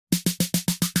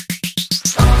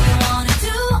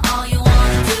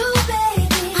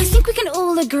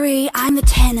agree I'm the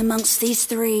 10 amongst these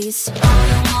threes. All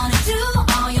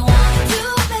you wanna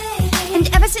do, baby. And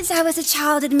ever since I was a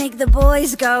child, it'd make the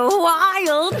boys go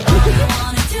wild.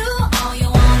 All you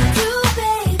wanna do,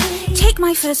 baby. Take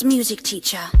my first music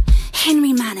teacher,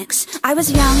 Henry Mannix. I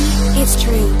was young, it's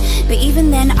true, but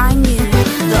even then I knew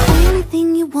the only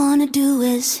thing you wanna do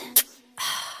is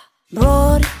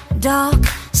broad, dark,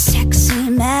 sexy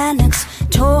Mannix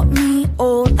taught me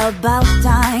all about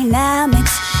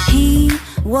dynamics. He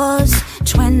was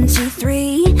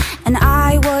 23 and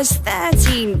I was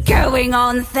 13, going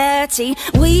on 30.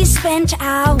 We spent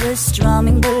hours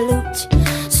strumming the lute,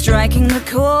 striking the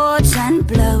chords and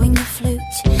blowing the flute.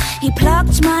 He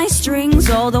plucked my strings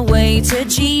all the way to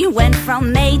G, went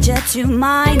from major to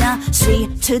minor, C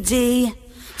to D.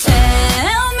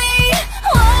 Tell me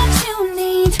what you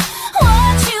need,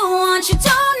 what you want, you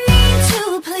don't need to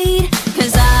plead,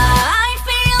 'cause I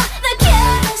feel the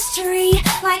chemistry,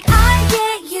 like I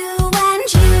get you and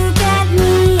you get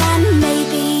me, and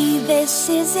maybe this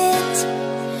is it.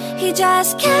 He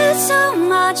just cares so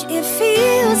much, it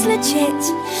feels legit.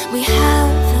 We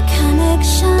have a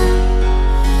connection.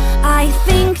 I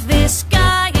think this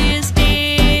guy is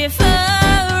different,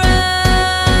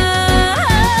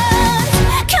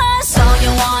 'cause all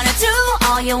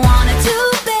you wanna do,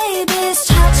 baby, is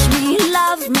touch me,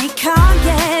 love me, can't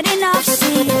get enough.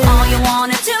 See, all you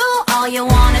wanna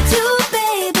do,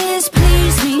 baby, is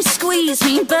please me, squeeze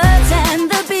me, birds and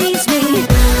the bees me.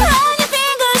 Run your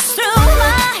fingers through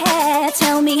my hair,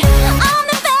 tell me I'm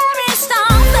the fairest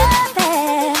on the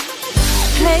fair.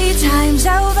 Playtime's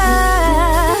over,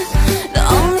 the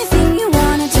only thing you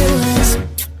wanna do is.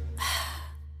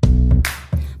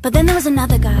 But then there was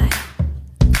another guy,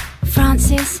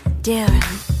 Francis Deering.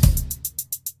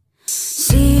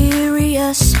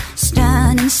 Serious,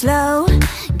 stern and slow,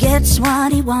 gets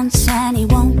what he wants and he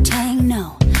won't take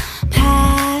no.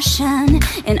 Passion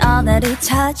in all that he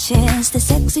touches, the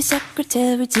sexy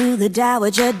secretary to the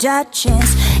Dowager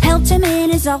Duchess. Helped him in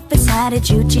his office, had a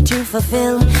duty to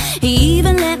fulfill. He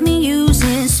even let me use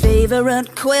his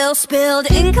favorite quill. Spilled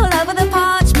ink all over the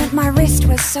parchment, my wrist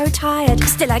was so tired.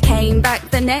 Still I came back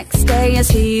the next day as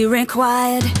he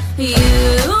required. You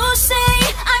say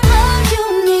I'm all you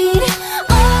need,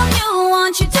 all you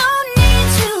want, you don't need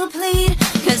to plead,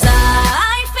 'cause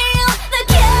I feel the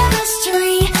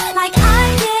chemistry, like I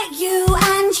get you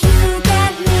and you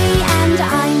get me, and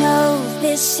I know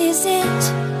this is it.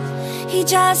 He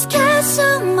just cares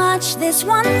so much, this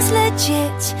one's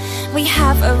legit. We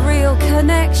have a real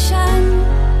connection.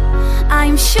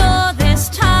 I'm sure this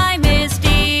time is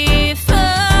different,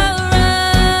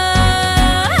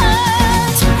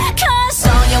 'cause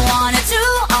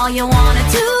all you wanna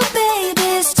do, baby,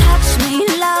 is touch me,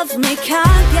 love me,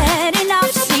 can't get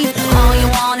enough. See, all you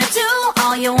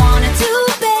wanna do,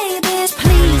 baby, is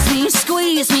please me,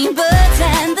 squeeze me, birds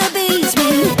and the bees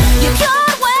me. You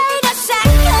can't wait a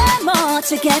second more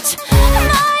to get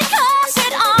my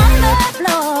concert on the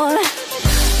floor.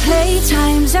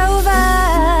 Playtime's over,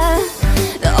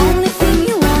 the only thing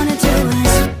you wanna do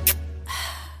is.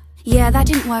 Yeah, that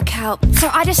didn't work out, so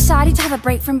I decided to have a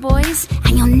break from boys,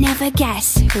 and you'll never guess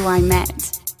who I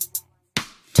met.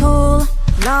 Tall,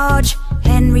 large,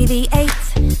 Henry VIII,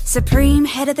 supreme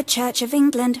head of the Church of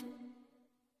England.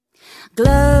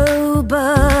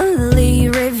 Globally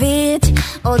revered,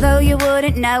 although you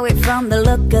wouldn't know it from the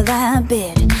look of that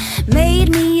beard. Made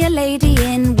me a lady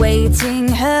in waiting,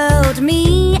 hurled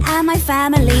me and my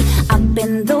family up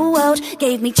in the world.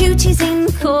 Gave me duties in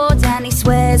court, and he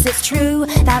swears it's true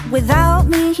that without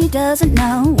me he doesn't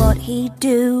know what he'd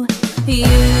do.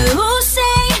 You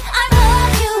say I'm all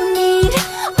you need,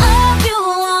 all you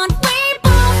want, we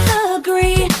both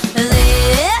agree.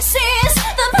 This is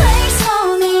the place for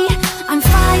me, I'm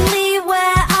finally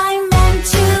where I'm meant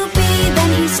to be. Then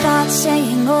he starts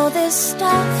saying all this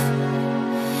stuff.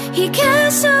 He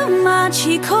cares so much,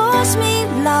 he calls me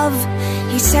love.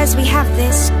 He says we have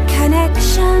this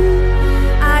connection.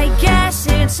 I guess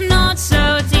it's not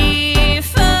so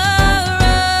different,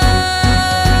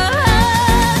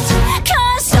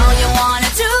 'cause all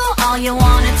you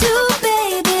wanna do,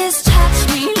 baby, is touch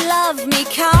me, love me,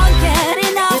 can't get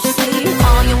enough. See,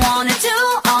 all you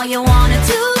wanna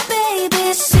do, baby,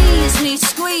 is seize me,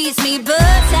 squeeze me,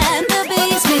 birds and the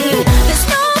bees me. There's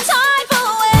no time for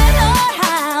when or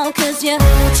how, 'cause you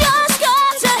just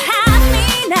got to have me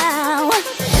now.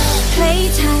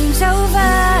 Playtime's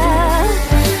over,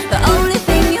 the only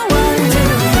thing you wanna do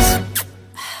is.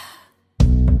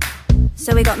 So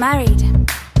we got married.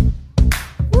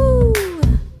 Woo!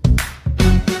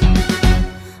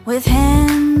 With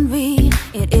Henry,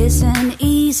 it isn't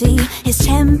easy. easy. His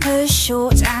temper's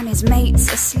short and his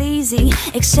mates are sleazy.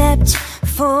 Except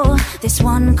for this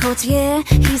one courtier,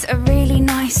 he's a really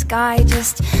nice guy,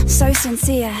 just so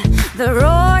sincere. The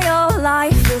royal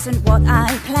life isn't what I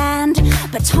planned,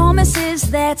 but Thomas is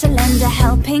there to lend a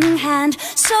helping hand.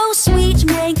 So sweet,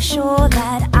 make sure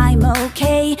that I'm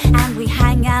okay, and we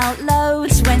hang out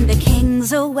loads when the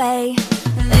king's away.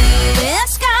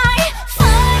 This guy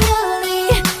finally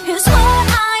is what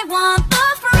I want, the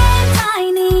friend I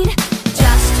need.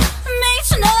 Just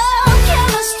makes no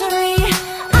chemistry.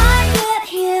 I get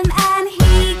him and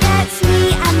he gets me,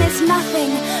 and there's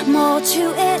nothing more to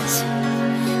it.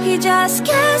 He just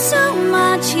cares so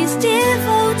much, he's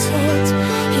devoted.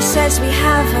 He says we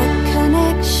have a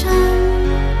connection.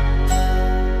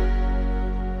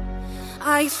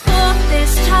 I thought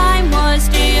this time was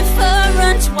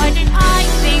different. Why did I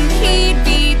think he'd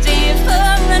be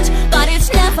different? But it's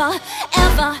never,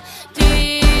 ever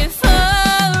different.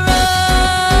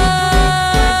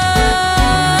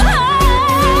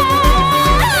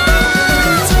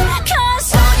 'Cause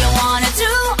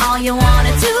all you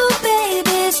wanna do,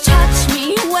 baby, is touch me.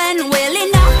 When will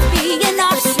enough be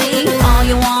enough? See, all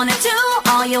you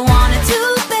wanna do,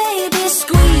 baby,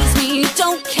 squeeze me.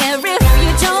 Don't care if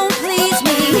you don't please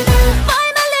me.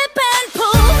 Bite my lip and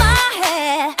pull my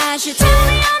hair as you tell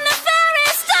me I'm